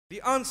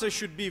The answer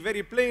should be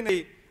very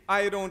plain.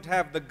 I don't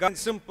have the gun.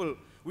 Simple.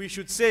 We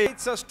should say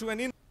it's us to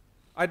an.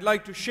 I'd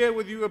like to share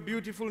with you a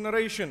beautiful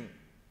narration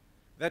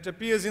that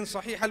appears in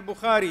Sahih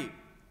al-Bukhari,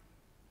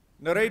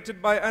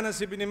 narrated by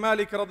Anas ibn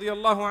Malik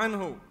radiyallahu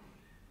anhu,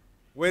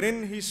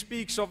 wherein he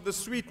speaks of the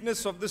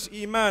sweetness of this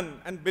iman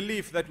and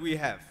belief that we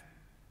have.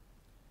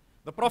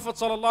 The Prophet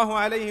sallallahu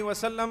alaihi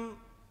wasallam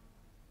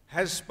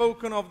has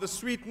spoken of the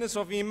sweetness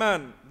of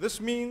iman. This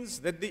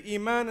means that the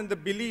iman and the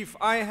belief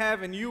I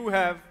have and you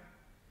have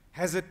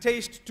has a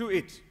taste to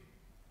it.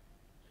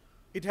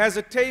 It has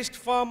a taste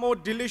far more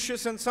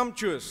delicious and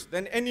sumptuous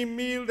than any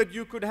meal that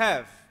you could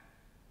have,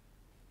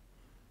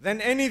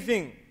 than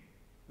anything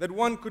that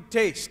one could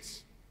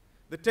taste,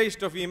 the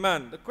taste of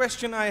iman. The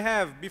question I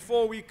have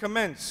before we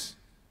commence,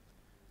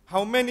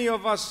 how many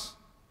of us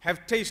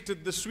have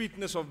tasted the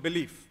sweetness of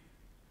belief?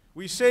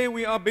 We say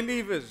we are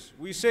believers,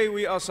 we say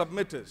we are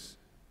submitters,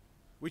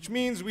 which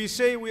means we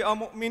say we are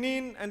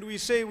mu'mineen and we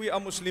say we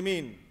are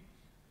muslimeen.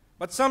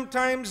 But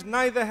sometimes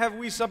neither have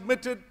we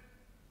submitted,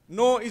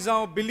 nor is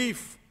our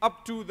belief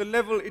up to the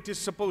level it is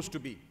supposed to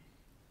be.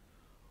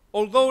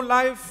 Although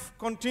life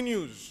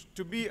continues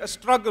to be a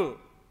struggle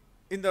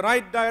in the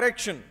right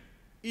direction,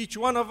 each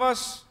one of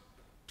us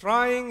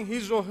trying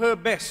his or her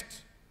best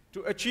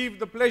to achieve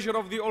the pleasure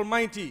of the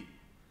Almighty,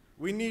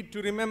 we need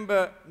to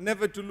remember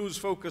never to lose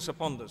focus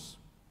upon this.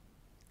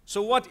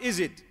 So what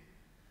is it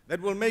that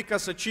will make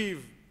us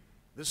achieve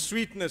the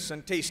sweetness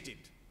and taste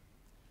it?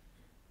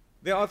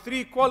 There are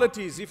three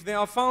qualities. If they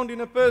are found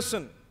in a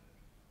person,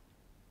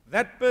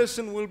 that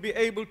person will be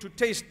able to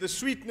taste the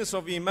sweetness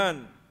of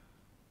iman.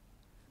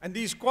 And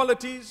these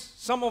qualities,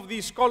 some of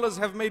these scholars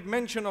have made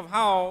mention of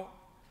how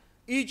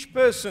each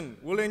person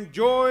will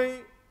enjoy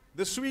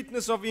the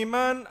sweetness of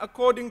iman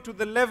according to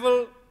the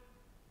level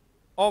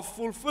of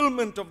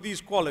fulfillment of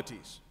these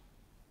qualities.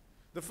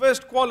 The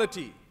first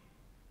quality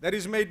that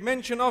is made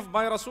mention of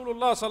by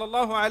Rasulullah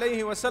sallallahu alayhi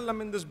wasallam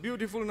in this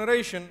beautiful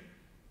narration,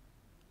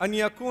 أن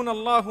يكون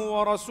الله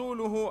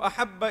ورسوله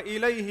أحب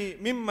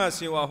إليه مما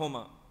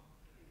سواهما.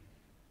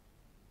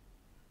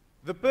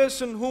 The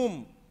person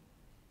whom,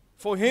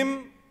 for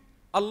him,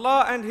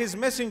 Allah and His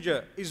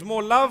Messenger is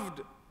more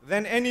loved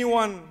than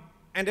anyone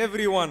and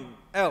everyone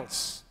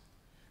else,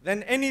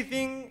 than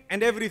anything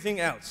and everything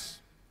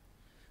else.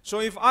 So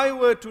if I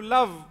were to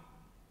love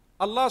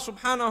Allah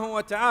subhanahu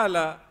wa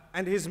ta'ala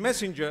and His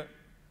Messenger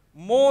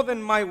more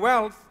than my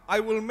wealth,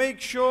 I will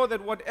make sure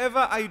that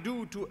whatever I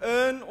do to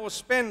earn or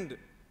spend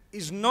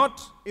is not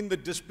in the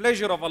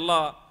displeasure of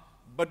Allah,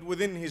 but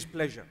within His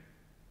pleasure.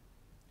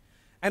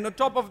 And on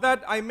top of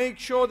that, I make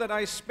sure that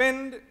I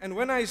spend, and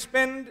when I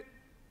spend,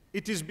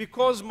 it is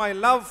because my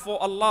love for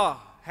Allah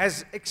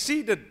has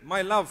exceeded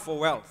my love for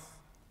wealth.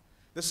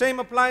 The same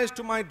applies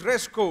to my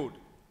dress code.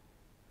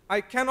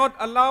 I cannot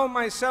allow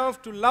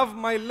myself to love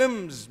my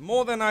limbs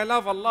more than I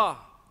love Allah.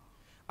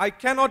 I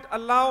cannot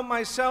allow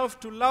myself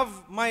to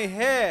love my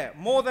hair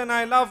more than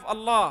I love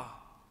Allah.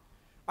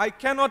 I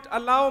cannot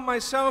allow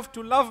myself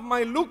to love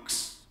my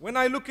looks when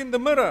I look in the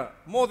mirror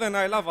more than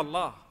I love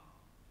Allah.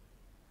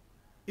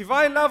 If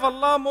I love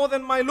Allah more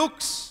than my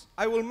looks,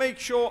 I will make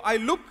sure I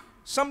look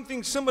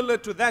something similar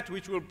to that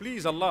which will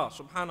please Allah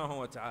subhanahu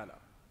wa ta'ala.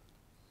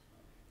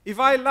 If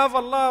I love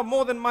Allah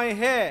more than my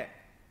hair,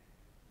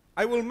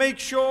 I will make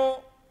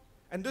sure,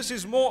 and this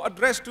is more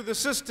addressed to the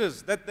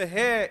sisters, that the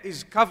hair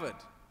is covered,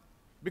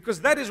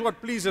 because that is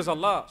what pleases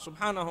Allah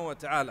subhanahu wa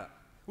ta'ala.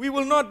 We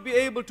will not be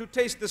able to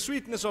taste the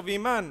sweetness of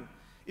iman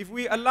if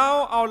we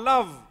allow our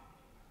love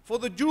for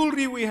the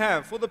jewelry we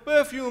have, for the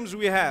perfumes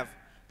we have,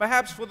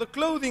 perhaps for the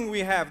clothing we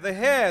have, the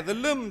hair, the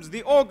limbs,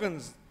 the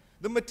organs,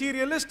 the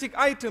materialistic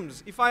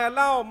items. If I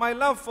allow my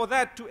love for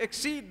that to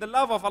exceed the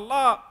love of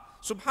Allah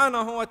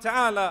subhanahu wa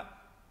ta'ala,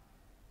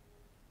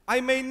 I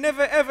may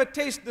never ever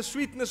taste the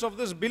sweetness of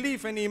this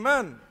belief and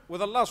iman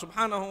with Allah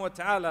subhanahu wa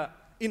ta'ala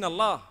in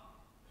Allah.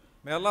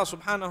 May Allah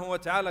subhanahu wa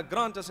ta'ala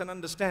grant us an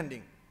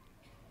understanding.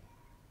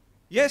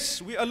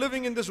 Yes, we are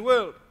living in this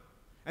world,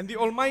 and the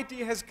Almighty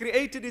has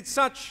created it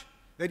such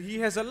that He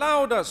has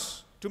allowed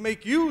us to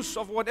make use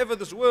of whatever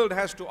this world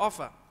has to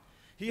offer.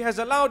 He has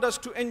allowed us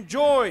to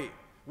enjoy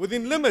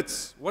within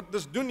limits what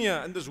this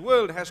dunya and this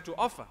world has to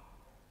offer.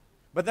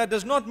 But that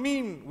does not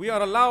mean we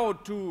are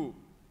allowed to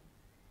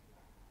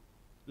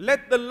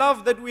let the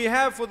love that we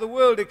have for the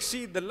world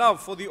exceed the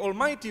love for the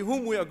Almighty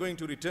whom we are going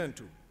to return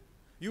to.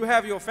 You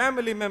have your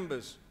family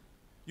members,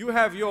 you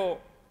have your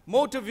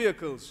motor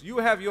vehicles, you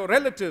have your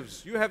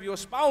relatives, you have your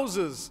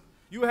spouses,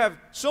 you have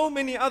so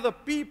many other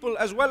people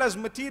as well as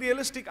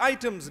materialistic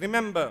items.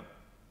 Remember,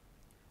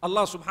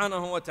 Allah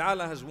subhanahu wa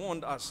ta'ala has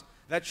warned us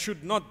that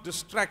should not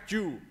distract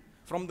you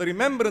from the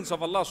remembrance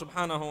of Allah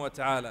subhanahu wa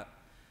ta'ala.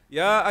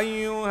 يا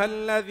أيها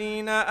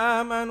الذين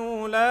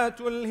آمنوا لا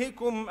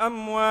تلهكم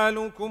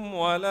أموالكم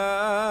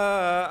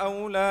ولا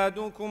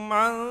أولادكم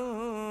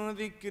عن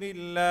ذكر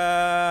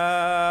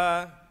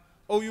الله.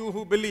 O you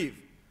who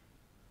believe,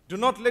 do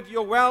not let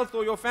your wealth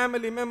or your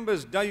family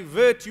members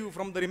divert you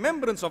from the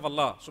remembrance of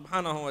Allah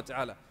subhanahu wa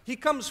ta'ala. He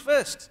comes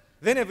first,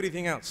 then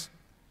everything else.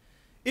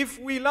 If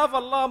we love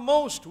Allah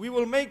most, we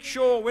will make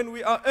sure when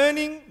we are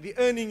earning, the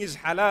earning is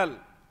halal.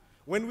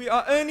 When we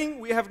are earning,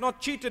 we have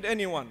not cheated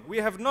anyone. We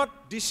have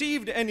not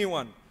deceived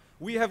anyone.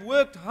 We have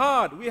worked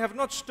hard. We have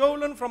not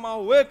stolen from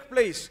our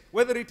workplace,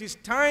 whether it is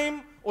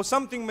time or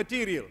something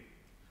material.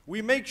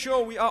 We make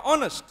sure we are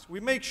honest. We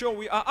make sure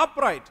we are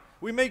upright.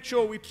 We make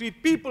sure we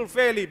treat people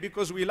fairly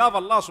because we love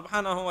Allah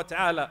subhanahu wa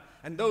ta'ala,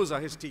 and those are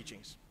His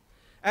teachings.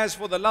 As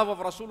for the love of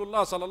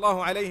Rasulullah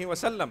sallallahu alayhi wa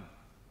sallam,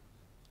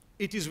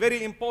 it is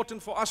very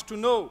important for us to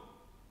know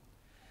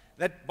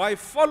that by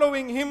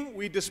following him,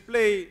 we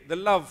display the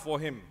love for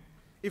him.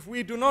 If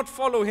we do not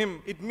follow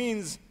him, it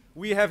means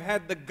we have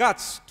had the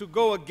guts to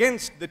go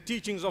against the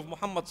teachings of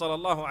Muhammad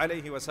sallallahu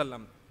alayhi wa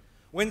sallam.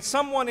 When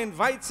someone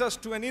invites us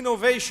to an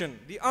innovation,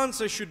 the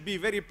answer should be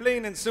very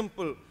plain and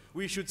simple.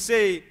 We should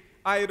say,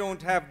 I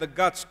don't have the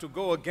guts to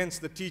go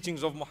against the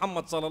teachings of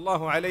Muhammad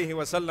sallallahu alayhi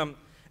wa sallam,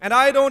 and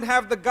I don't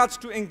have the guts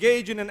to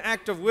engage in an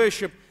act of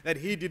worship that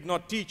he did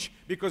not teach,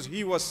 because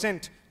he was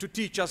sent to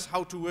teach us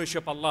how to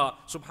worship Allah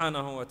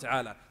subhanahu wa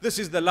ta'ala. This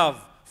is the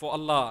love for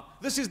Allah.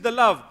 This is the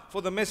love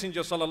for the Messenger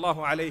sallallahu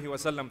alayhi wa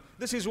sallam.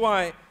 This is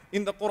why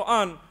in the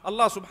Quran,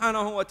 Allah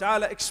subhanahu wa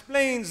ta'ala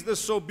explains this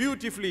so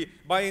beautifully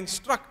by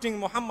instructing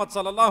Muhammad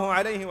sallallahu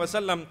alayhi wa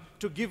sallam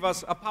to give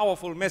us a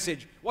powerful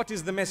message. What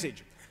is the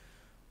message?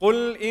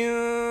 قُلْ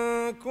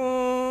إِن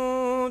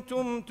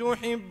كُنتُمْ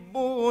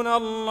تُحِبُّونَ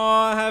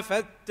اللَّهَ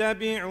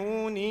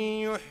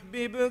فَاتَّبِعُونِي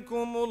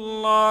يُحْبِبْكُمُ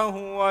اللَّهُ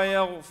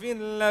وَيَغْفِرْ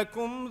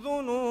لَكُمْ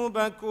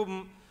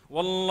ذُنُوبَكُمْ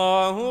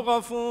وَاللَّهُ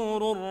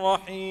غَفُورٌ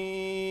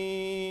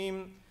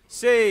رَحِيمٌ.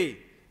 Say,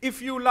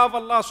 if you love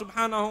Allah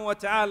subhanahu wa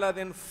ta'ala,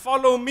 then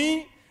follow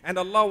me and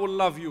Allah will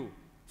love you.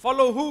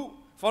 Follow who?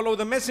 Follow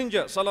the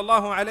Messenger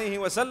sallallahu alayhi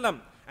wa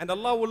sallam. And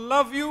Allah will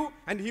love you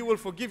and He will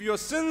forgive your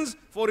sins,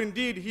 for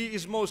indeed He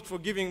is most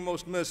forgiving,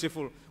 most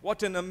merciful.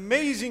 What an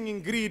amazing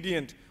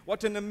ingredient,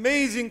 what an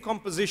amazing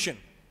composition.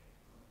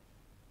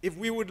 If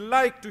we would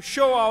like to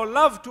show our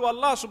love to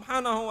Allah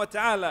subhanahu wa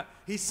ta'ala,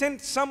 He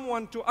sent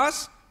someone to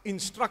us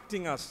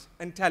instructing us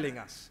and telling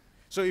us.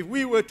 So if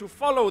we were to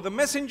follow the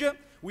Messenger,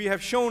 we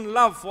have shown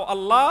love for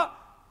Allah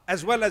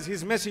as well as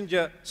His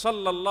Messenger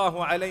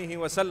sallallahu alayhi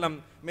wa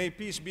sallam. May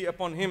peace be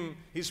upon him,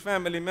 his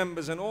family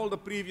members and all the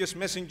previous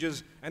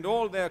messengers and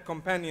all their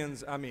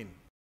companions. Ameen.